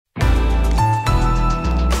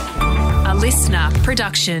listener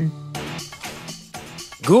production.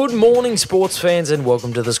 Good morning, sports fans, and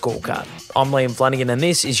welcome to The Scorecard. I'm Liam Flanagan, and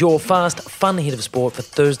this is your fast, fun hit of sport for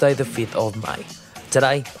Thursday, the 5th of May.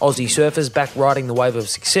 Today, Aussie surfers back riding the wave of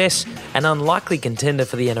success, an unlikely contender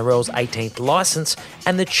for the NRL's 18th licence,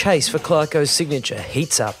 and the chase for Clarko's signature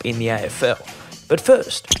heats up in the AFL. But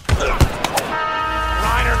first...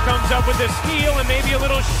 Griner comes up with a steal and maybe a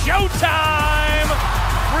little showtime!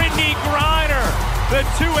 Brittany Griner, the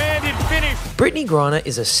two-handed finish. Brittany Griner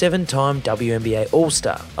is a 7-time WNBA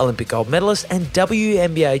All-Star, Olympic gold medalist and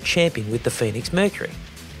WNBA champion with the Phoenix Mercury.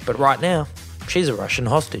 But right now, she's a Russian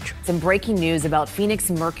hostage. Some breaking news about Phoenix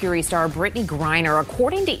Mercury star Brittany Griner.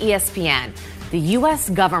 According to ESPN, the U.S.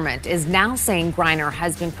 government is now saying Griner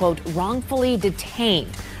has been, quote, wrongfully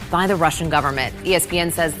detained by the Russian government.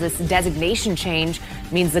 ESPN says this designation change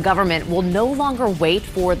means the government will no longer wait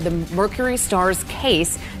for the Mercury star's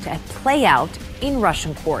case to play out in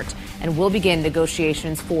Russian court and will begin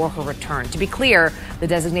negotiations for her return. To be clear, the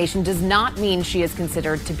designation does not mean she is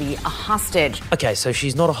considered to be a hostage. Okay, so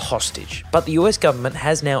she's not a hostage, but the US government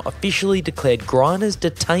has now officially declared Griner's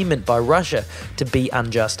detainment by Russia to be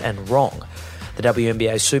unjust and wrong. The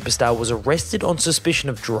WNBA Superstar was arrested on suspicion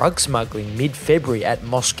of drug smuggling mid-February at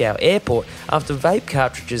Moscow airport after vape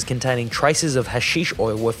cartridges containing traces of hashish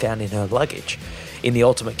oil were found in her luggage. In the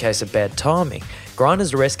ultimate case of bad timing,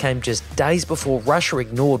 Griner's arrest came just days before Russia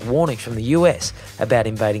ignored warnings from the US about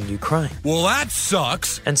invading Ukraine. Well, that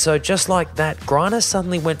sucks. And so just like that, Griner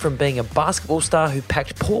suddenly went from being a basketball star who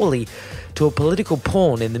packed poorly to a political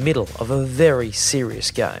pawn in the middle of a very serious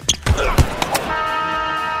game.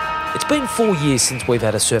 It's been 4 years since we've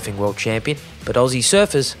had a surfing world champion, but Aussie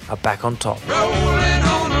surfers are back on top.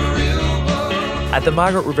 At the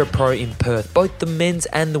Margaret River Pro in Perth, both the men's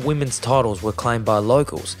and the women's titles were claimed by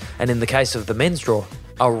locals, and in the case of the men's draw,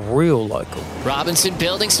 a real local. Robinson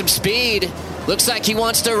building some speed. Looks like he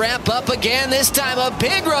wants to ramp up again. This time a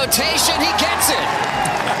big rotation. He gets it.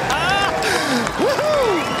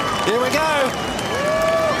 Woohoo! Here we go.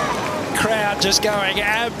 Crowd just going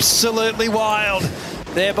absolutely wild.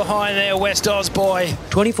 They're behind their West Oz boy.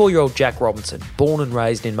 24-year-old Jack Robinson, born and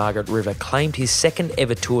raised in Margaret River, claimed his second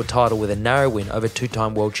ever tour title with a narrow win over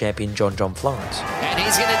two-time world champion John Florence. And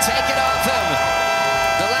he's going to take it off him.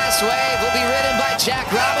 The last wave will be ridden by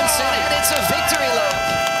Jack Robinson, and it's a victory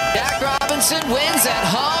lap. Jack Robinson wins at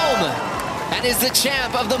home and is the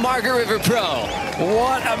champ of the Margaret River Pro.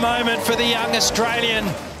 What a moment for the young Australian.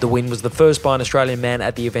 The win was the first by an Australian man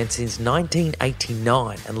at the event since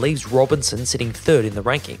 1989 and leaves Robinson sitting third in the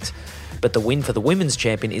rankings. But the win for the women's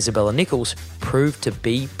champion Isabella Nichols proved to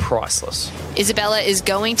be priceless. Isabella is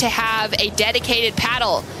going to have a dedicated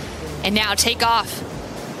paddle and now take off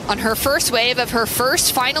on her first wave of her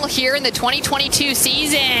first final here in the 2022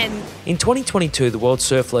 season. In 2022, the World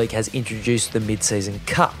Surf League has introduced the Mid-Season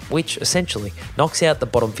Cup, which essentially knocks out the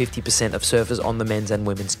bottom 50% of surfers on the men's and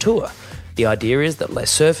women's tour. The idea is that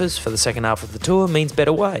less surfers for the second half of the tour means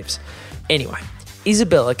better waves. Anyway,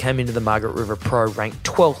 Isabella came into the Margaret River Pro ranked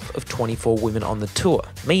 12th of 24 women on the tour,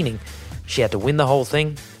 meaning she had to win the whole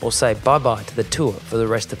thing or say bye-bye to the tour for the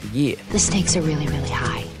rest of the year. The stakes are really, really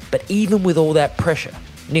high. But even with all that pressure,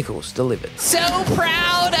 Nichols delivered. So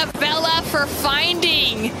proud of Bella for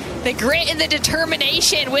finding the grit and the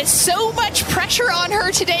determination with so much pressure on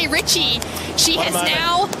her today, Richie. She has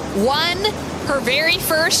now won her very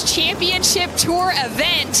first championship tour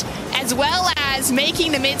event, as well as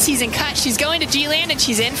making the mid-season cut. She's going to G-Land and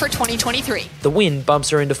she's in for 2023. The win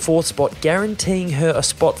bumps her into fourth spot, guaranteeing her a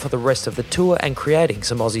spot for the rest of the tour and creating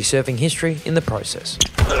some Aussie surfing history in the process.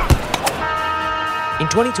 In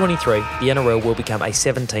 2023, the NRL will become a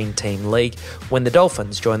 17-team league when the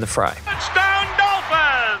Dolphins join the fray. Touchdown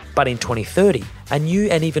Dolphins! But in 2030, a new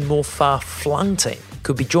and even more far-flung team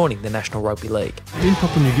could be joining the National Rugby League. In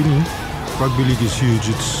Papua New Guinea, rugby league is huge.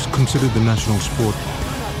 It's considered the national sport.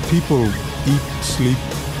 People eat, sleep,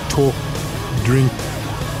 talk, drink,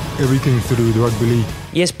 everything to do with rugby league.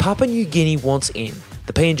 Yes, Papua New Guinea wants in.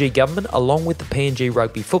 The PNG government, along with the PNG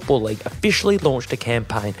Rugby Football League, officially launched a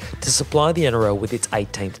campaign to supply the NRL with its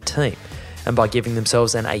 18th team. And by giving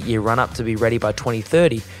themselves an 8-year run-up to be ready by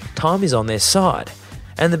 2030, time is on their side.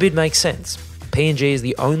 And the bid makes sense. PNG is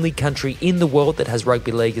the only country in the world that has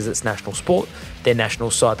rugby league as its national sport. Their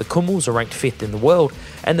national side, the Kumuls, are ranked 5th in the world,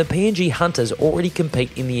 and the PNG Hunters already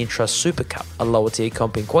compete in the Intrust Super Cup, a lower-tier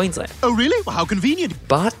comp in Queensland. Oh, really? Well, how convenient.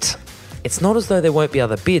 But it's not as though there won't be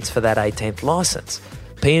other bids for that 18th licence.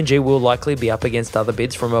 PNG will likely be up against other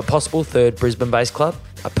bids from a possible third Brisbane-based club,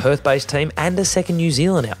 a Perth-based team, and a second New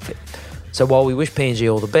Zealand outfit. So while we wish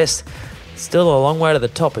PNG all the best, it's still a long way to the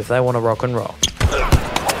top if they want to rock and roll.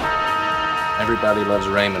 everybody loves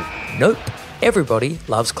Raymond. Nope, everybody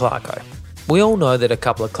loves Clarko. We all know that a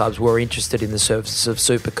couple of clubs were interested in the services of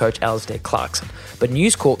super coach Alistair Clarkson, but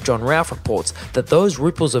News Corp John Ralph reports that those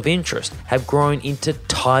ripples of interest have grown into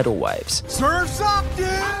tidal waves. Surf's up, dude!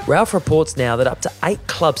 Ralph reports now that up to 8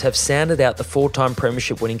 clubs have sounded out the 4-time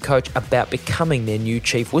premiership winning coach about becoming their new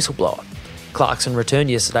chief whistleblower. Clarkson returned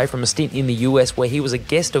yesterday from a stint in the US where he was a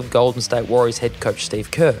guest of Golden State Warriors head coach Steve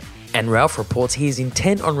Kerr. And Ralph reports he is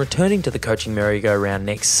intent on returning to the coaching merry-go-round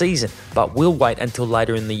next season, but will wait until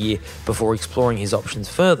later in the year before exploring his options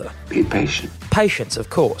further. Be patient. Patience, of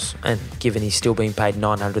course, and given he's still being paid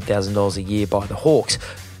 $900,000 a year by the Hawks,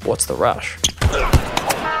 what's the rush?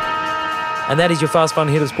 And that is your Fast Fun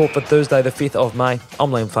Hitters report for Thursday the 5th of May.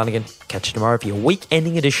 I'm Liam Flanagan. Catch you tomorrow for your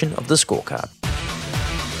week-ending edition of The Scorecard.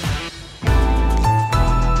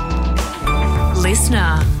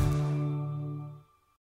 Listener.